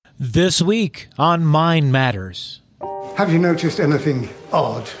This week on Mind Matters. Have you noticed anything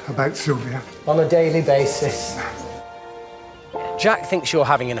odd about Sylvia? On a daily basis. Jack thinks you're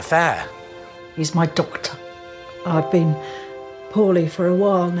having an affair. He's my doctor. I've been poorly for a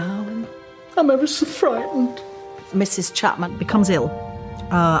while now, and I'm ever so frightened. Mrs. Chapman becomes ill,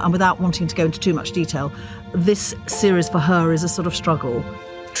 and without wanting to go into too much detail, this series for her is a sort of struggle.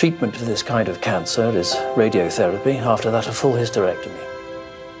 Treatment for this kind of cancer is radiotherapy. After that, a full hysterectomy.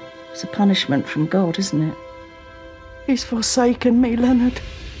 It's a punishment from God, isn't it? He's forsaken me, Leonard.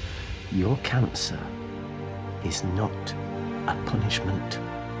 Your cancer is not a punishment.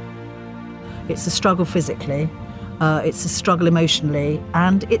 It's a struggle physically, it's a struggle emotionally,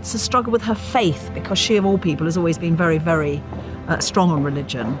 and it's a struggle with her faith, because she, of all people, has always been very, very strong on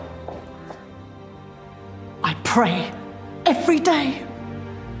religion. I pray every day.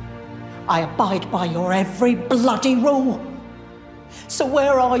 I abide by your every bloody rule. So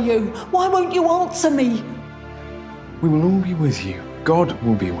where are you? Why won't you answer me? We will all be with you. God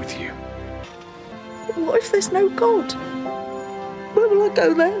will be with you. What if there's no God? Where will I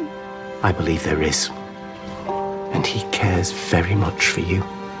go then? I believe there is. And he cares very much for you.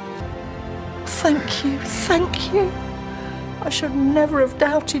 Thank you, thank you. I should never have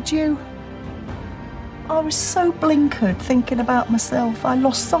doubted you. I was so blinkered thinking about myself, I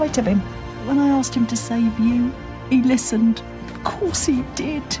lost sight of him. When I asked him to save you, he listened. Of course he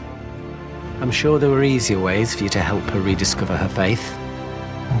did. I'm sure there were easier ways for you to help her rediscover her faith.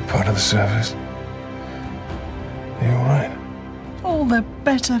 All part of the service. Are you all right? All the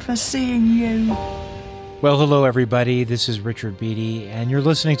better for seeing you. Well, hello, everybody. This is Richard Beatty, and you're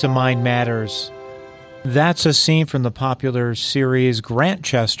listening to Mind Matters. That's a scene from the popular series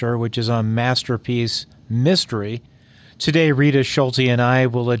Grantchester, which is on Masterpiece Mystery. Today, Rita Schulte and I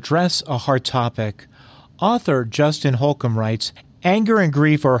will address a hard topic. Author Justin Holcomb writes, "Anger and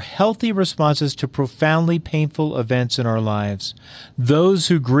grief are healthy responses to profoundly painful events in our lives. Those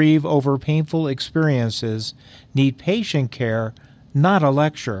who grieve over painful experiences need patient care, not a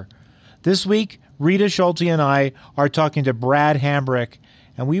lecture." This week, Rita Schulte and I are talking to Brad Hambrick,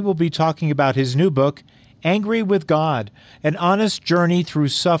 and we will be talking about his new book, Angry with God, An Honest Journey Through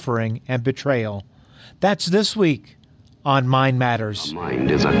Suffering and Betrayal. That's this week on Mind Matters. A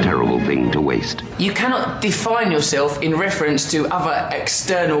mind is a terrible thing to waste. You cannot define yourself in reference to other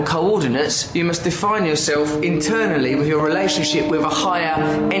external coordinates. You must define yourself internally with your relationship with a higher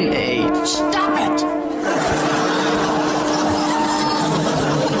entity. Stop it!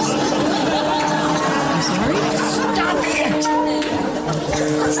 Stop it!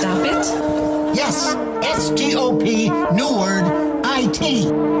 Stop it? Yes, S-T-O-P, new word, I-T.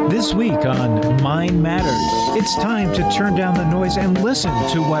 This week on Mind Matters, it's time to turn down the noise and listen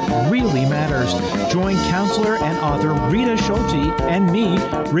to what really matters. Join counselor and author Rita Schulte and me,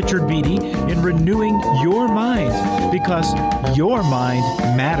 Richard Beatty, in renewing your mind, because your mind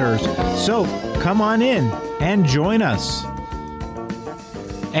matters. So come on in and join us.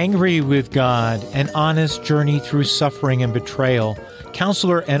 Angry with God, An Honest Journey Through Suffering and Betrayal.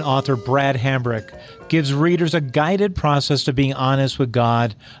 Counselor and author Brad Hambrick gives readers a guided process to being honest with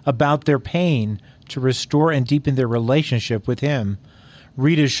God about their pain to restore and deepen their relationship with Him.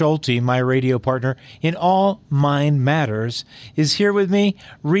 Rita Schulte, my radio partner in All Mind Matters, is here with me.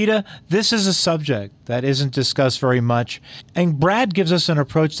 Rita, this is a subject that isn't discussed very much, and Brad gives us an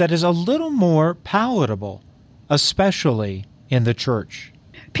approach that is a little more palatable, especially in the church.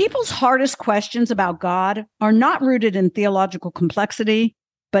 People's hardest questions about God are not rooted in theological complexity,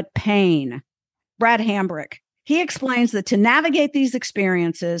 but pain. Brad Hambrick, he explains that to navigate these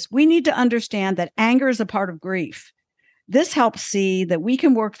experiences, we need to understand that anger is a part of grief. This helps see that we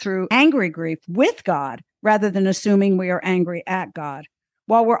can work through angry grief with God rather than assuming we are angry at God.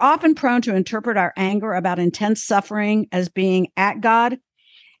 While we're often prone to interpret our anger about intense suffering as being at God,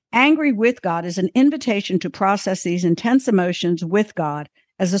 angry with God is an invitation to process these intense emotions with God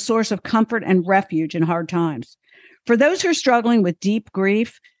as a source of comfort and refuge in hard times. For those who are struggling with deep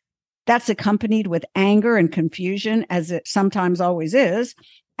grief, that's accompanied with anger and confusion, as it sometimes always is.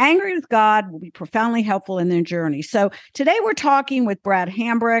 Angry with God will be profoundly helpful in their journey. So today we're talking with Brad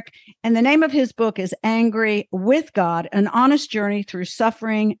Hambrick, and the name of his book is Angry with God, An Honest Journey Through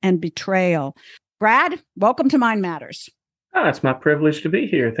Suffering and Betrayal. Brad, welcome to Mind Matters. It's my privilege to be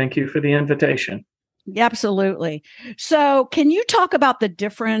here. Thank you for the invitation. Absolutely. So can you talk about the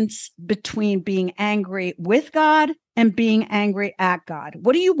difference between being angry with God and being angry at God?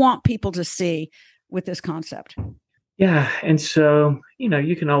 What do you want people to see with this concept? Yeah. And so,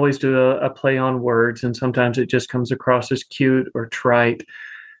 you can always do a play on words, and sometimes it just comes across as cute or trite.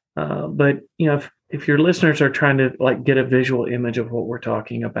 But if your listeners are trying to like get a visual image of what we're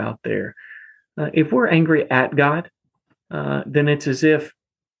talking about there, if we're angry at God, then it's as if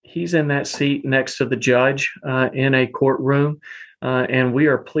he's in that seat next to the judge in a courtroom, and we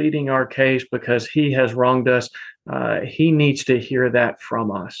are pleading our case because he has wronged us. He needs to hear that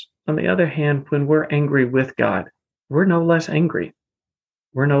from us. On the other hand, when we're angry with God, we're no less angry.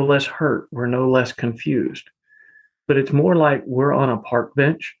 We're no less hurt. We're no less confused. But it's more like we're on a park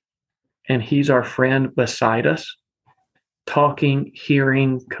bench and he's our friend beside us, talking,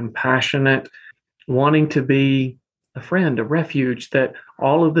 hearing, compassionate, wanting to be a friend, a refuge, that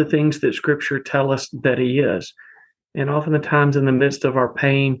all of the things that Scripture tell us that he is. And oftentimes in the midst of our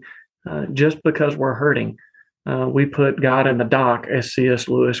pain, just because we're hurting, we put God in the dock, as C.S.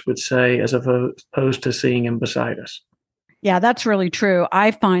 Lewis would say, as opposed to seeing him beside us. Yeah, that's really true. I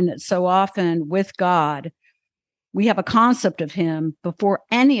find that so often with God, we have a concept of him before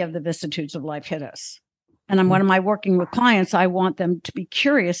any of the vicissitudes of life hit us. And when I'm working with clients, I want them to be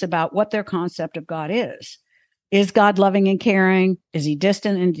curious about what their concept of God is. Is God loving and caring? Is he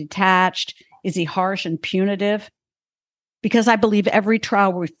distant and detached? Is he harsh and punitive? Because I believe every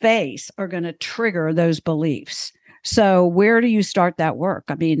trial we face are going to trigger those beliefs. So where do you start that work?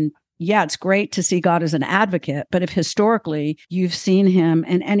 I mean, yeah, it's great to see God as an advocate, but if historically you've seen him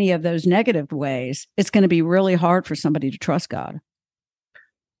in any of those negative ways, it's going to be really hard for somebody to trust God.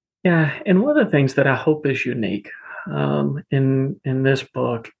 Yeah, and one of the things that I hope is unique in this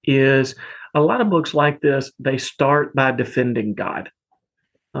book is a lot of books like this, they start by defending God.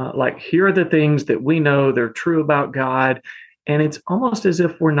 Like, here are the things that we know they're true about God, and it's almost as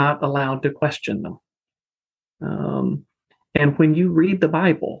if we're not allowed to question them. And when you read the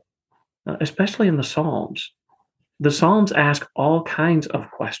Bible, especially in the Psalms ask all kinds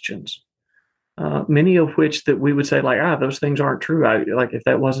of questions, many of which that we would say, like, those things aren't true. Like, if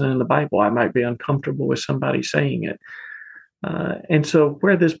that wasn't in the Bible, I might be uncomfortable with somebody saying it. And so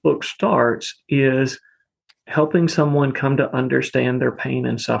where this book starts is helping someone come to understand their pain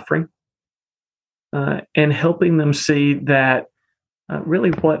and suffering, and helping them see that really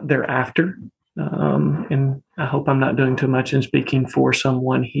what they're after, and I hope I'm not doing too much in speaking for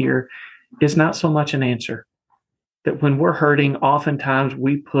someone here, is not so much an answer. That when we're hurting, oftentimes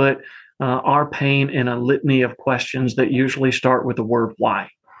we put our pain in a litany of questions that usually start with the word why.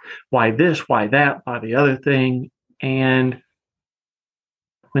 Why this, why that, why the other thing. And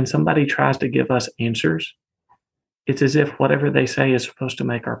when somebody tries to give us answers, it's as if whatever they say is supposed to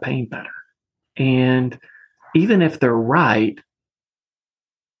make our pain better. And even if they're right,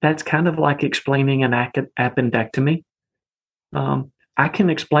 that's kind of like explaining an appendectomy. I can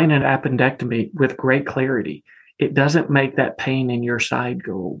explain an appendectomy with great clarity. It doesn't make that pain in your side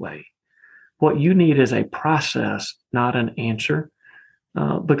go away. What you need is a process, not an answer,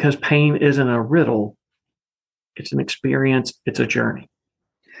 because pain isn't a riddle. It's an experience. It's a journey.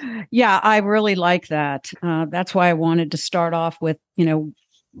 Yeah, I really like that. That's why I wanted to start off with,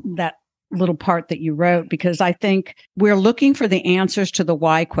 that little part that you wrote, because I think we're looking for the answers to the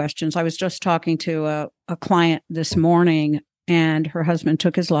why questions. I was just talking to a client this morning, and her husband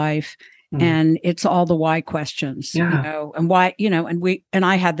took his life, and it's all the why questions, and why, and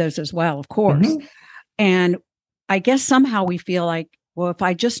I had those as well, of course. And I guess somehow we feel like, well, if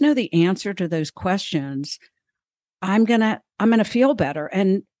I just know the answer to those questions, I'm going to feel better.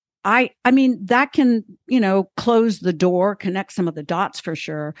 And I mean, that can, close the door, connect some of the dots for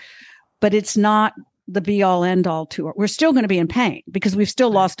sure, but it's not the be all end all to it. We're still going to be in pain because we've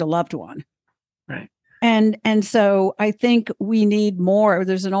still lost a loved one. Right. And so I think we need more.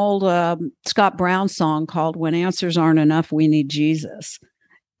 There's an old Scott Brown song called "When Answers Aren't Enough, We Need Jesus."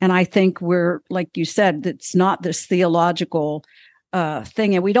 And I think we're, like you said, it's not this theological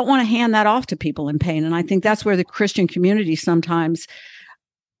thing. And we don't want to hand that off to people in pain. And I think that's where the Christian community sometimes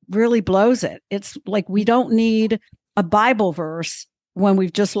really blows it. It's like, we don't need a Bible verse when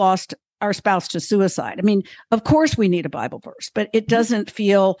we've just lost our spouse to suicide. I mean, of course we need a Bible verse, but it doesn't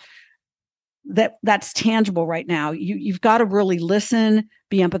feel that's tangible right now. You've got to really listen,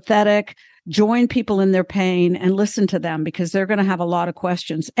 be empathetic, join people in their pain and listen to them, because they're going to have a lot of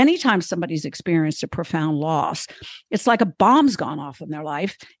questions. Anytime somebody's experienced a profound loss, it's like a bomb's gone off in their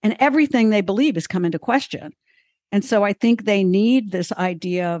life and everything they believe is come into question. And so I think they need this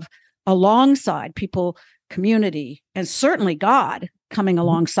idea of alongside people, community, and certainly God coming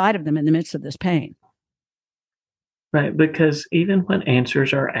alongside of them in the midst of this pain. Right, because even when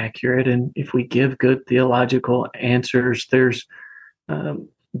answers are accurate, and if we give good theological answers, there's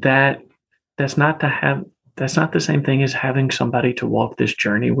that's not the same thing as having somebody to walk this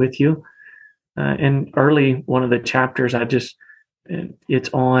journey with you. And early, one of the chapters, it's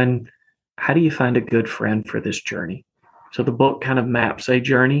on how do you find a good friend for this journey? So the book kind of maps a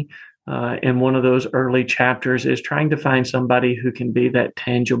journey. And one of those early chapters is trying to find somebody who can be that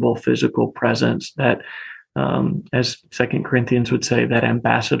tangible physical presence, that, as Second Corinthians would say, that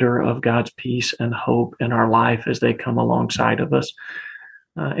ambassador of God's peace and hope in our life as they come alongside of us.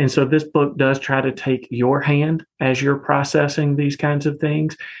 And so this book does try to take your hand as you're processing these kinds of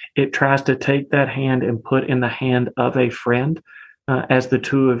things. It tries to take that hand and put in the hand of a friend as the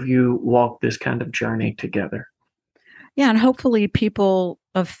two of you walk this kind of journey together. Yeah, and hopefully people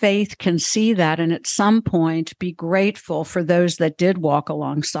of faith can see that and at some point be grateful for those that did walk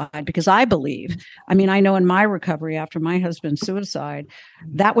alongside. Because I believe, I mean, I know in my recovery after my husband's suicide,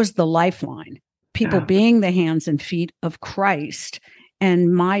 that was the lifeline. People being the hands and feet of Christ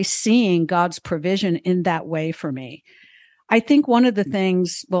and my seeing God's provision in that way for me. I think one of the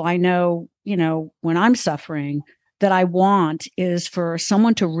things, well, I know, when I'm suffering, that I want is for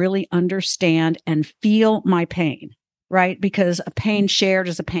someone to really understand and feel my pain, right? Because a pain shared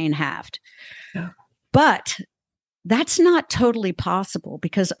is a pain halved. Yeah. But that's not totally possible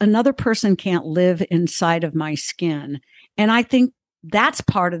because another person can't live inside of my skin. And I think that's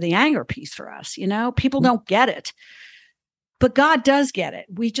part of the anger piece for us. People don't get it, but God does get it.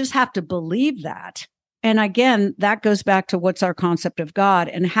 We just have to believe that. And again, that goes back to what's our concept of God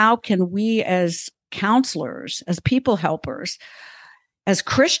and how can we as counselors, as people helpers, as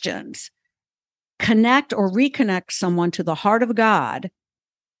Christians, connect or reconnect someone to the heart of God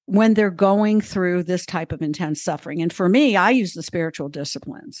when they're going through this type of intense suffering. And for me, I use the spiritual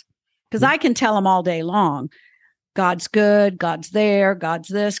disciplines because I can tell them all day long, God's good, God's there, God's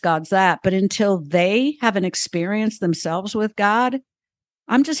this, God's that. But until they have an experience themselves with God,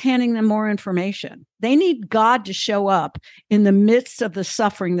 I'm just handing them more information. They need God to show up in the midst of the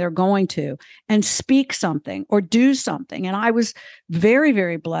suffering they're going to and speak something or do something. And I was very,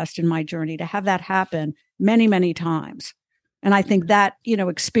 very blessed in my journey to have that happen many, many times. And I think that,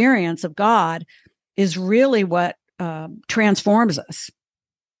 experience of God is really what transforms us.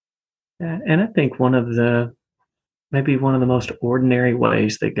 And I think maybe one of the most ordinary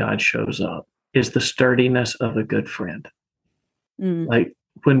ways that God shows up is the sturdiness of a good friend. Like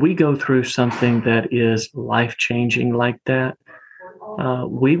when we go through something that is life-changing like that,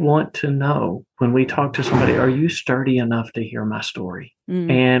 we want to know when we talk to somebody, are you sturdy enough to hear my story?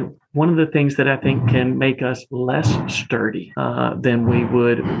 And one of the things that I think can make us less sturdy than we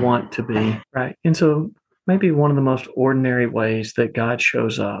would want to be, right? And so maybe one of the most ordinary ways that God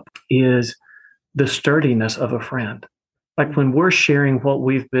shows up is the sturdiness of a friend. Like when we're sharing what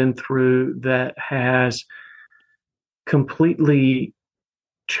we've been through that has completely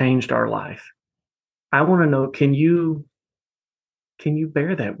changed our life. I want to know, can you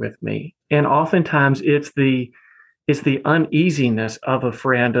bear that with me? And oftentimes it's the uneasiness of a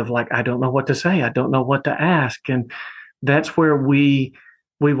friend of like, I don't know what to say. I don't know what to ask. And that's where we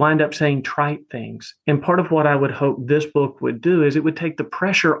wind up saying trite things. And part of what I would hope this book would do is it would take the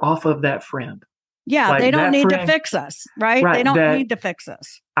pressure off of that friend. Yeah, like they don't need to fix us, right? They don't need to fix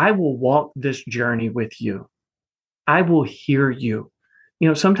us. I will walk this journey with you. I will hear you.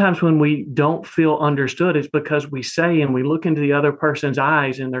 Sometimes when we don't feel understood, it's because we say and we look into the other person's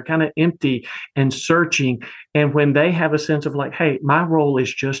eyes and they're kind of empty and searching. And when they have a sense of like, hey, my role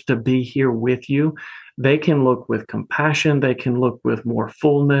is just to be here with you, they can look with compassion. They can look with more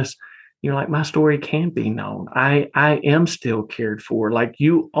fullness. Like my story can be known. I am still cared for. Like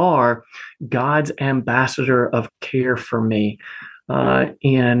you are God's ambassador of care for me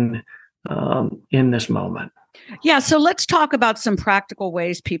in this moment. Yeah, so let's talk about some practical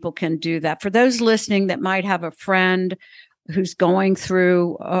ways people can do that. For those listening that might have a friend who's going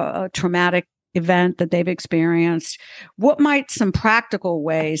through a traumatic event that they've experienced, what might some practical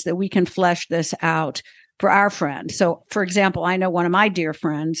ways that we can flesh this out for our friend? So, for example, I know one of my dear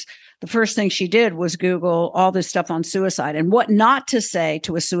friends, the first thing she did was Google all this stuff on suicide and what not to say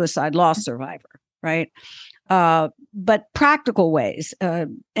to a suicide loss survivor, right? But practical ways,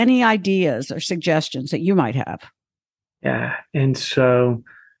 any ideas or suggestions that you might have? Yeah. And so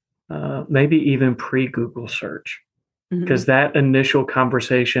maybe even pre-Google search, because that initial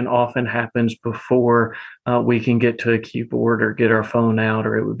conversation often happens before we can get to a keyboard or get our phone out,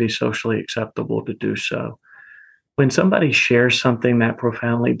 or it would be socially acceptable to do so. When somebody shares something that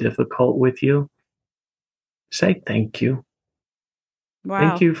profoundly difficult with you, say thank you. Wow.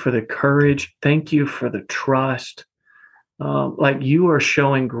 Thank you for the courage. Thank you for the trust. Like you are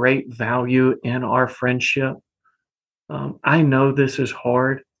showing great value in our friendship. I know this is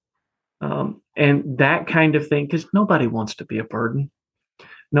hard. And that kind of thing, because nobody wants to be a burden.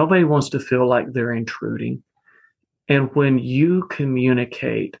 Nobody wants to feel like they're intruding. And when you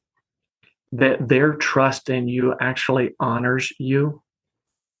communicate that their trust in you actually honors you,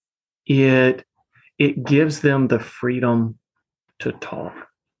 it gives them the freedom to talk.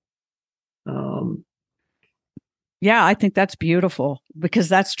 Yeah, I think that's beautiful, because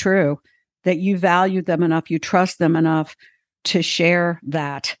that's true, that you value them enough, you trust them enough to share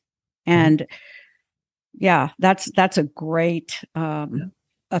that. And yeah, that's a great, and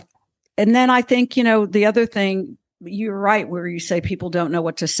then I think, the other thing, you're right, where you say people don't know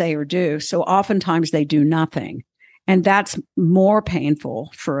what to say or do. So oftentimes they do nothing. And that's more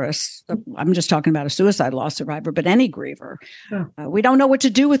painful for us. I'm just talking about a suicide loss survivor, but any griever. Yeah. We don't know what to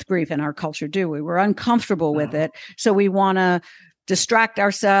do with grief in our culture, do we? We're uncomfortable with it. So we want to distract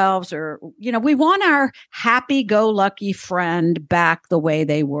ourselves, or, we want our happy-go-lucky friend back the way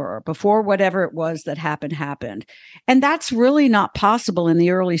they were before whatever it was that happened. And that's really not possible in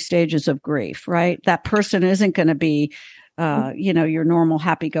the early stages of grief, right? That person isn't going to be your normal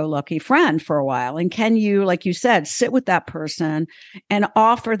happy-go-lucky friend for a while. And can you, like you said, sit with that person and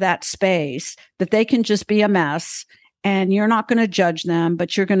offer that space that they can just be a mess, and you're not going to judge them,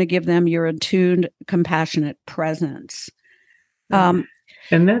 but you're going to give them your attuned, compassionate presence. And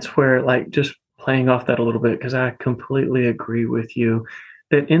that's where, just playing off that a little bit, because I completely agree with you,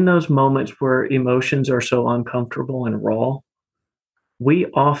 that in those moments where emotions are so uncomfortable and raw, we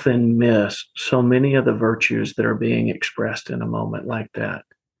often miss so many of the virtues that are being expressed in a moment like that.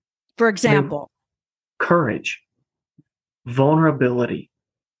 For example, courage, vulnerability,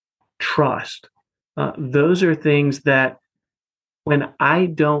 trust. Those are things that when I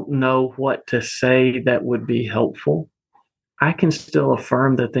don't know what to say that would be helpful, I can still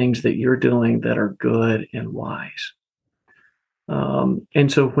affirm the things that you're doing that are good and wise.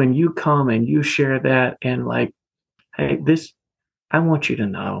 And so when you come and you share that and hey, I want you to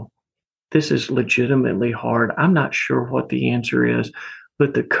know this is legitimately hard. I'm not sure what the answer is,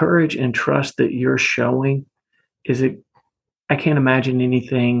 but the courage and trust that you're showing I can't imagine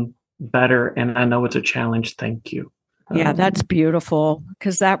anything better. And I know it's a challenge. Thank you. Yeah, that's beautiful,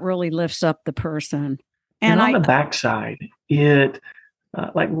 because that really lifts up the person. And on the backside, to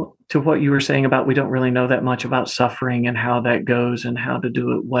what you were saying about, we don't really know that much about suffering and how that goes and how to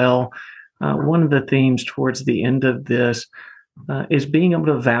do it well. One of the themes towards the end of this is being able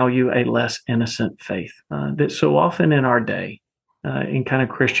to value a less innocent faith. That so often in our day, in kind of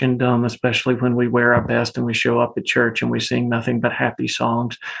Christendom, especially when we wear our best and we show up at church and we sing nothing but happy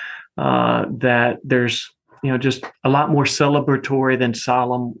songs, that there's just a lot more celebratory than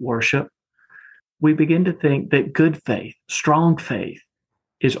solemn worship. We begin to think that good faith, strong faith,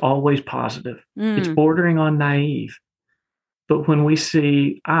 is always positive. It's bordering on naive. But when we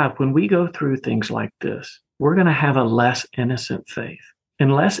see, when we go through things like this, we're going to have a less innocent faith.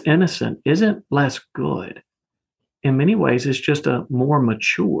 And less innocent isn't less good. In many ways, it's just a more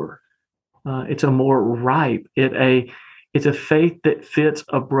mature. It's a more ripe. It's a faith that fits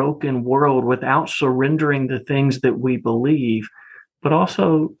a broken world without surrendering the things that we believe, but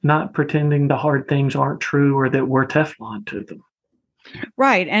also not pretending the hard things aren't true or that we're Teflon to them.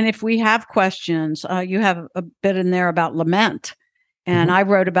 Right. And if we have questions, you have a bit in there about lament. And I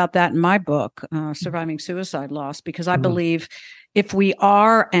wrote about that in my book, Surviving Suicide Loss, because I believe if we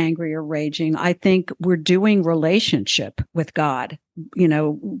are angry or raging, I think we're doing relationship with God,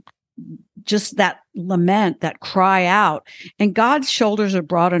 just that lament, that cry out. And God's shoulders are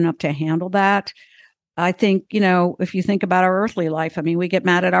broad enough to handle that. I think, if you think about our earthly life, we get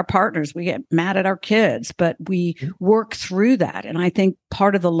mad at our partners, we get mad at our kids, but we work through that. And I think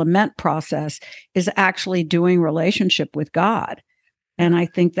part of the lament process is actually doing relationship with God. And I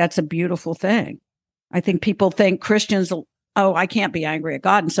think that's a beautiful thing. I think people think Christians, I can't be angry at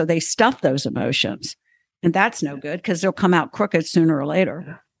God. And so they stuff those emotions. And that's no good, because they'll come out crooked sooner or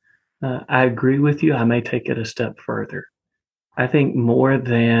later. I agree with you. I may take it a step further. I think more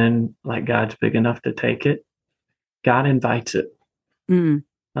than God's big enough to take it, God invites it.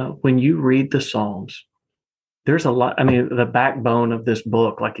 When you read the Psalms, there's a lot. The backbone of this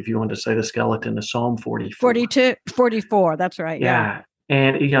book, if you want to say the skeleton, is Psalm 44. 44. That's right. Yeah.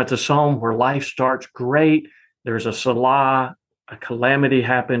 And, it's a psalm where life starts great. There's a Salah, a calamity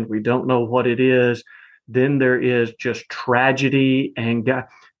happened. We don't know what it is. Then there is just tragedy and God,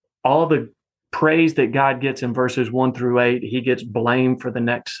 all the praise that God gets in verses 1-8, he gets blamed for the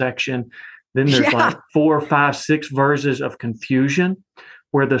next section. Then there's 4, 5, 6 verses of confusion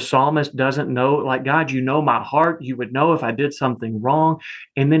where the psalmist doesn't know, God, my heart. You would know if I did something wrong.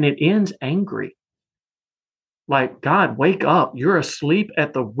 And then it ends angry. God, wake up. You're asleep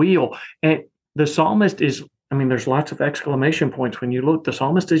at the wheel. And the psalmist is, there's lots of exclamation points when you look. The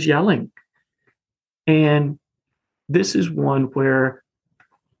psalmist is yelling. And this is one where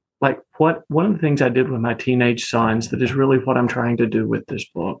like one of the things I did with my teenage sons that is really what I'm trying to do with this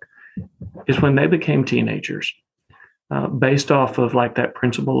book is when they became teenagers, based off of like that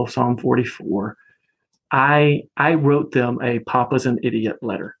principle of Psalm 44, I wrote them a Papa's an Idiot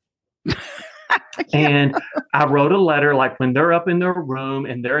letter. And I wrote a letter like when they're up in their room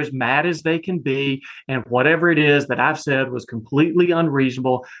and they're as mad as they can be, and whatever it is that I've said was completely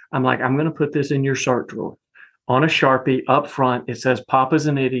unreasonable, I'm like, I'm going to put this in your sock drawer. On a Sharpie up front, it says, Papa's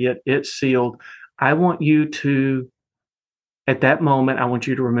an idiot. It's sealed. I want you to, at that moment, I want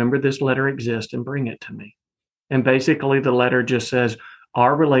you to remember this letter exists and bring it to me. And basically the letter just says,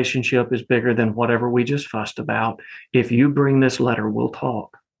 our relationship is bigger than whatever we just fussed about. If you bring this letter, we'll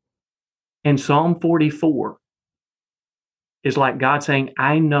talk. And Psalm 44 is like God saying,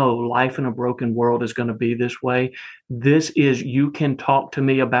 I know life in a broken world is going to be this way. This is, you can talk to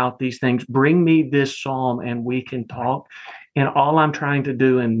me about these things. Bring me this psalm and we can talk. And all I'm trying to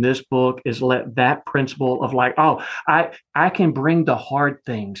do in this book is let that principle of like, oh, I can bring the hard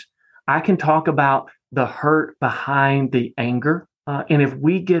things. I can talk about the hurt behind the anger. And if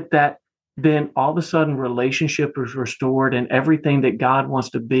we get that, then all of a sudden relationship is restored and everything that God wants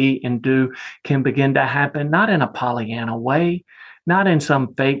to be and do can begin to happen, not in a Pollyanna way, not in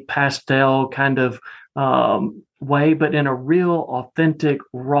some fake pastel kind of way, but in a real, authentic,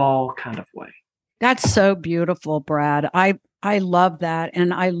 raw kind of way. That's so beautiful, Brad. I love that.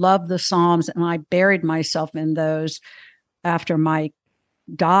 And I love the Psalms, and I buried myself in those after Mike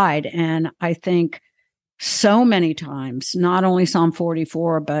died. And I think so many times, not only Psalm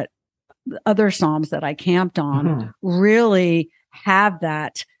 44, but other Psalms that I camped on really have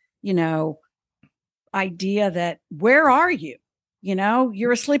that, idea that where are you?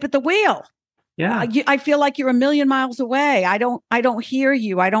 You're asleep at the wheel. Yeah. I feel like you're a million miles away. I don't hear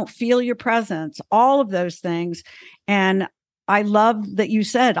you. I don't feel your presence, all of those things. And I love that you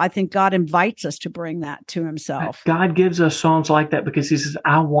said, I think God invites us to bring that to himself. God gives us songs like that because he says,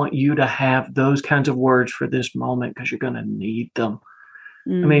 I want you to have those kinds of words for this moment because you're going to need them. I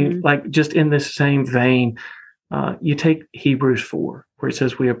mean, like just in this same vein, you take Hebrews 4, where it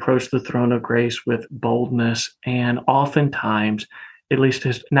says we approach the throne of grace with boldness. And oftentimes, at least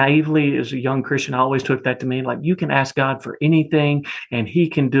as naively as a young Christian, I always took that to mean like you can ask God for anything and he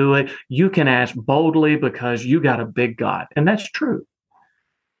can do it. You can ask boldly because you got a big God. And that's true.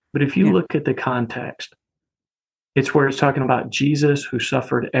 But if you look at the context, it's where it's talking about Jesus who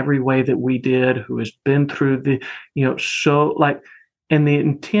suffered every way that we did, who has been through the, so like, and the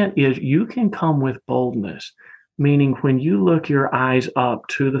intent is you can come with boldness, meaning when you look your eyes up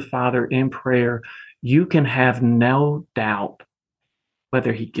to the Father in prayer, you can have no doubt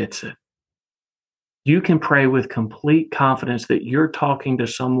whether he gets it. You can pray with complete confidence that you're talking to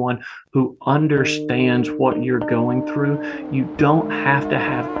someone who understands what you're going through. You don't have to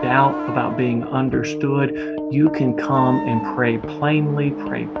have doubt about being understood. You can come and pray plainly,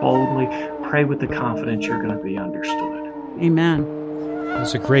 pray boldly, pray with the confidence you're going to be understood. Amen.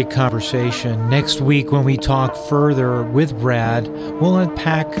 It's a great conversation. Next week, when we talk further with Brad, we'll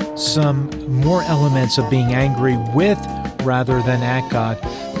unpack some more elements of being angry with rather than at God.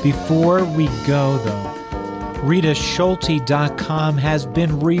 Before we go, though, RitaSchulte.com has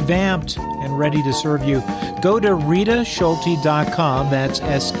been revamped and ready to serve you. Go to RitaSchulte.com, that's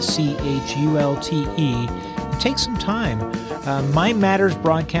SCHULTE, and take some time. Mind Matters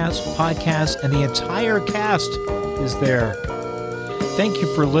broadcast, podcast, and the entire cast is there. Thank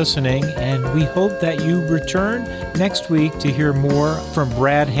you for listening, and we hope that you return next week to hear more from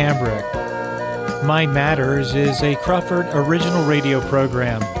Brad Hambrick. Mind Matters is a Crawford original radio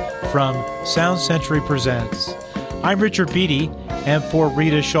program from Sound Century Presents. I'm Richard Beatty, and for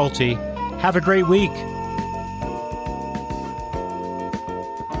Rita Schulte, have a great week.